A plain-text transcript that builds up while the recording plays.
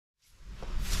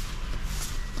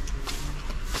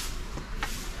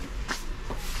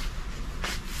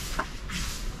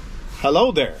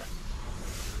Hello there.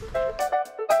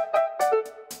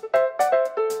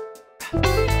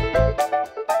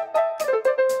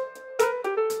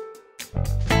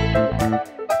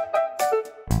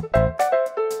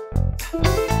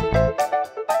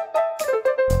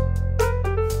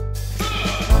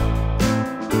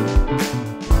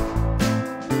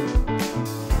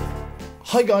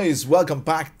 Hi guys, welcome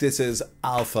back. This is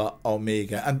Alpha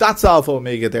Omega, and that's Alpha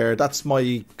Omega there. That's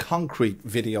my concrete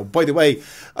video. By the way,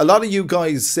 a lot of you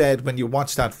guys said when you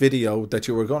watched that video that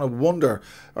you were going to wonder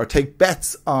or take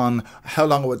bets on how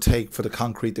long it would take for the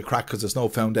concrete to crack because there's no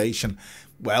foundation.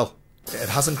 Well, it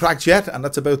hasn't cracked yet, and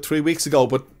that's about 3 weeks ago,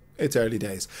 but it's early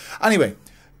days. Anyway,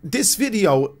 this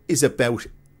video is about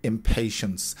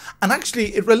impatience, and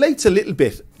actually it relates a little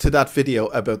bit to that video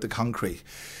about the concrete,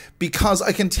 because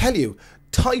I can tell you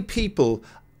Thai people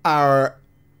are,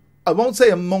 I won't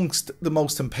say amongst the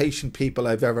most impatient people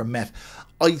I've ever met.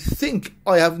 I think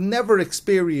I have never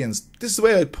experienced, this is the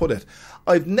way I put it,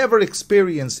 I've never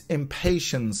experienced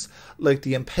impatience like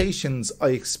the impatience I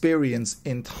experience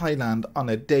in Thailand on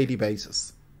a daily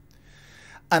basis.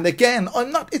 And again,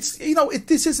 I'm not, it's, you know,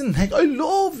 this isn't, I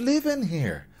love living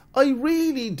here. I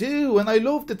really do. And I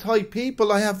love the Thai people.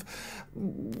 I have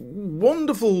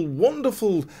wonderful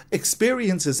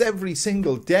experiences every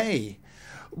single day.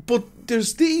 But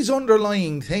there's these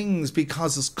underlying things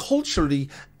because it's culturally,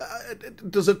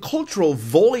 there's a cultural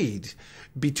void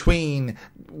between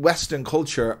Western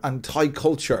culture and Thai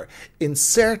culture in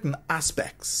certain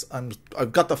aspects. And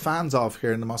I've got the fans off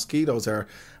here and the mosquitoes are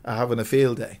having a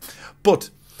field day. But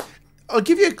I'll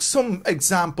give you some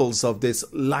examples of this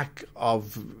lack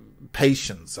of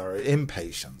patience or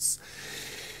impatience.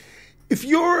 If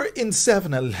you're in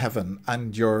 7-Eleven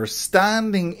and you're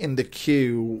standing in the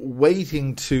queue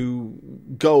waiting to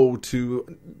go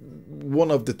to one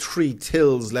of the 3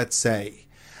 tills, let's say,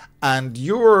 and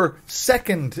you're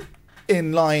second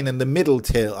in line in the middle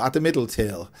till, at the middle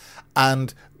till,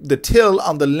 and the till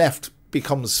on the left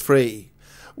becomes free,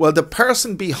 well, the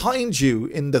person behind you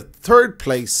in the 3rd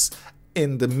place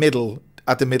in the middle,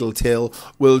 at the middle till,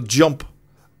 will jump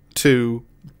to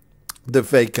the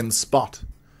vacant spot.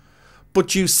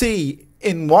 But you see,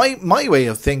 in my way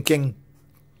of thinking,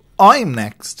 I'm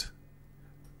next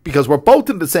because we're both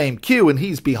in the same queue and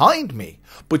he's behind me.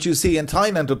 But you see, in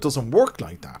Thailand, it doesn't work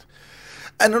like that.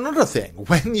 And another thing,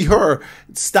 when you're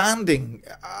standing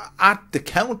at the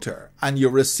counter and you're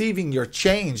receiving your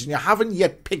change and you haven't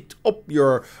yet picked up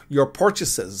your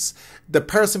purchases, the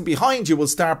person behind you will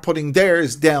start putting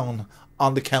theirs down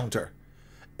on the counter.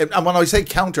 And when I say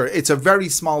counter, it's a very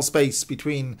small space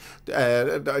between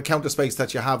a counter space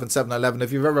that you have in 7-Eleven.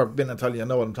 If you've ever been in Thailand, you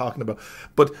know what I'm talking about.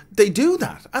 But they do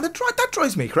that, and that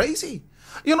drives me crazy.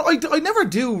 You know, I never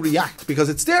do react because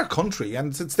it's their country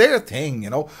and it's their thing,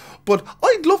 you know. But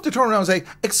I'd love to turn around and say,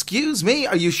 excuse me,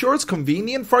 are you sure it's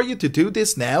convenient for you to do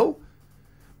this now?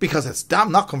 Because it's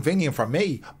damn not convenient for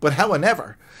me, but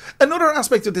however. Another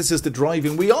aspect of this is the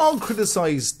driving. We all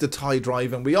criticise the Thai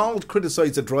driving. We all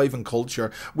criticise the driving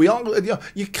culture. We all, you know,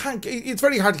 you can't, it's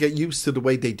very hard to get used to the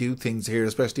way they do things here,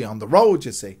 especially on the road,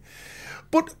 you see.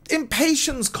 But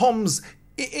impatience comes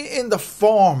in the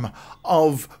form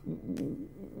of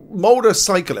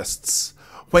motorcyclists.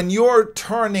 When you're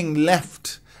turning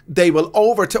left, they will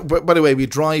overtake. By the way, we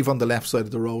drive on the left side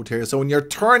of the road here. So when you're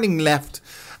turning left,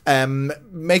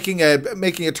 making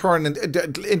a turn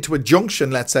into a junction,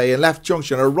 let's say a left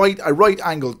junction, a right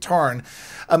angle turn,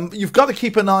 you've got to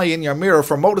keep an eye in your mirror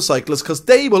for motorcyclists because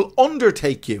they will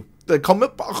undertake you. They come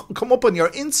up on your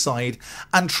inside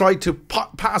and try to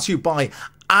pass you by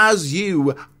as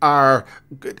you are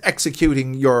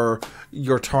executing your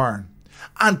turn,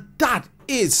 and that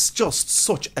is just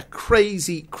such a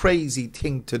crazy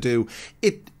thing to do.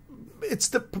 It's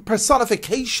the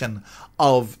personification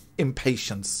of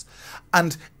impatience.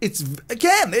 And it's,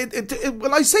 again,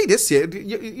 when I say this here,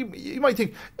 you might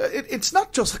think it's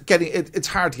not just it's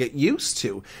hard to get used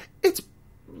to. It's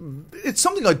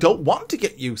something I don't want to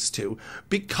get used to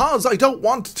because I don't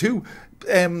want to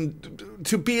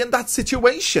be in that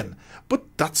situation. But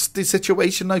that's the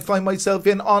situation I find myself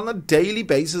in on a daily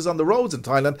basis on the roads in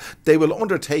Thailand. They will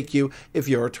undertake you if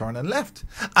you're turning left.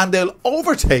 And they'll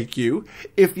overtake you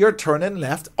if you're turning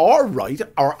left or right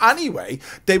or anyway.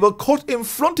 They will cut in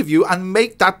front of you and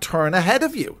make that turn ahead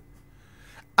of you.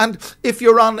 And if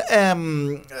you're on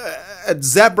a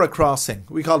zebra crossing,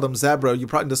 we call them zebra. You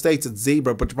probably in the States it's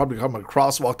zebra, but you probably call them a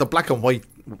crosswalk, the black and white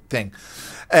thing.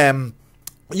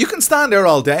 You can stand there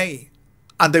all day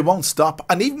and they won't stop.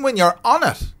 And even when you're on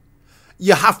it,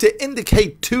 you have to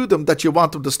indicate to them that you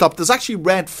want them to stop. There's actually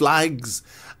red flags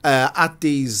at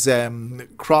these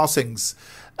crossings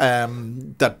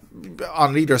that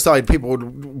on either side people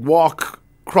would walk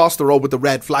across the road with the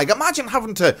red flag. Imagine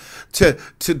having to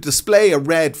display a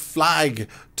red flag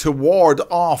to ward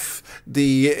off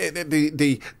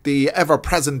the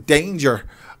ever-present danger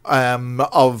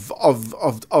of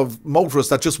motorists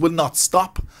that just will not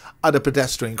stop at a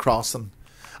pedestrian crossing.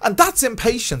 And that's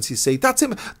impatience, you see.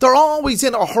 They're always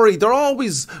in a hurry. They're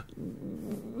always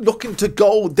looking to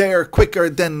go there quicker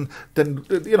than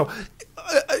you know.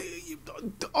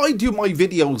 I do my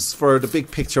videos for the Big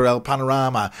Picture El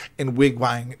Panorama in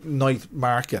Wigwang Night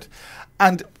Market,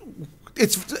 and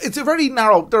it's a very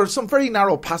narrow. There are some very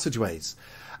narrow passageways,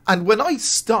 and when I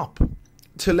stop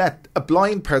to let a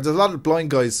blind person, there's a lot of blind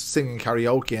guys singing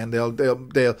karaoke, and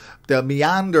they'll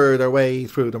meander their way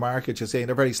through the market, you see, and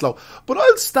they're very slow. But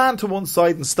I'll stand to one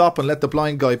side and stop and let the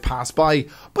blind guy pass by.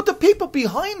 But the people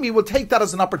behind me will take that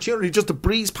as an opportunity just to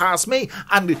breeze past me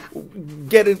and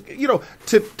get it, you know,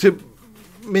 to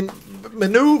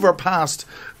maneuver past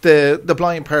the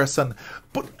blind person.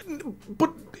 But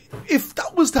if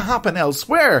that was to happen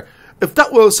elsewhere, if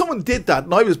someone did that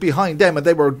and I was behind them and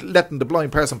they were letting the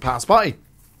blind person pass by,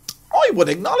 I would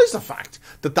acknowledge the fact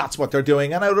that that's what they're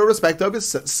doing, and out of respect I would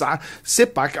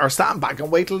sit back or stand back and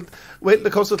wait till the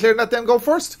coast is clear and let them go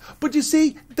first. But you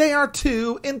see, they are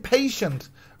too impatient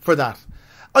for that.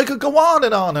 I could go on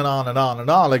and on and on and on and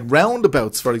on, like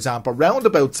roundabouts, for example.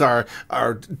 Roundabouts are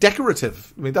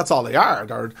decorative. I mean, that's all they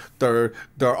are. They're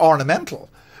ornamental.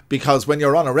 Because when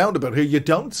you're on a roundabout here, you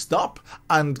don't stop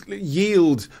and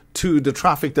yield to the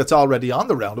traffic that's already on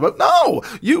the roundabout. No,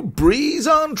 you breeze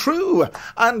on through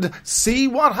and see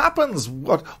what happens.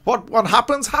 What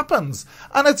happens.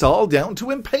 And it's all down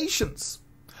to impatience.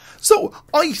 So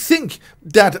I think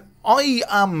that I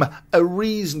am a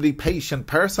reasonably patient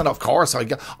person. Of course, I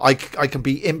can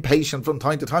be impatient from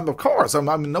time to time. Of course, I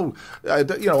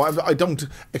don't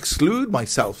exclude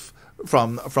myself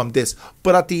from this,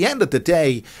 but at the end of the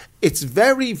day, it's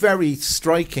very, very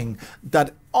striking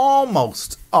that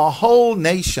almost a whole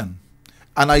nation,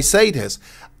 and I say this,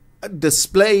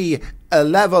 display a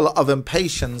level of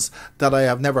impatience that I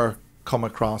have never come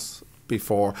across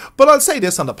before. But I'll say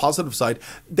this on the positive side: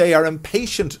 they are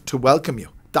impatient to welcome you.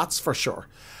 That's for sure.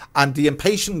 And the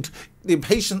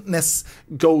impatientness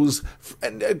goes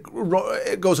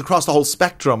across the whole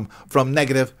spectrum from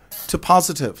negative to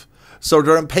positive. So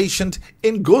they're impatient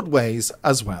in good ways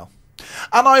as well.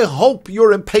 And I hope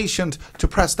you're impatient to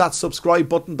press that subscribe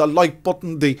button, the like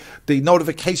button, the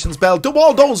notifications bell, do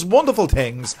all those wonderful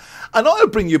things. And I'll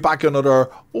bring you back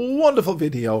another wonderful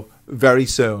video very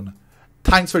soon.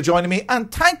 Thanks for joining me,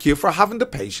 and thank you for having the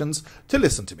patience to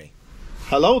listen to me.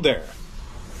 Hello there.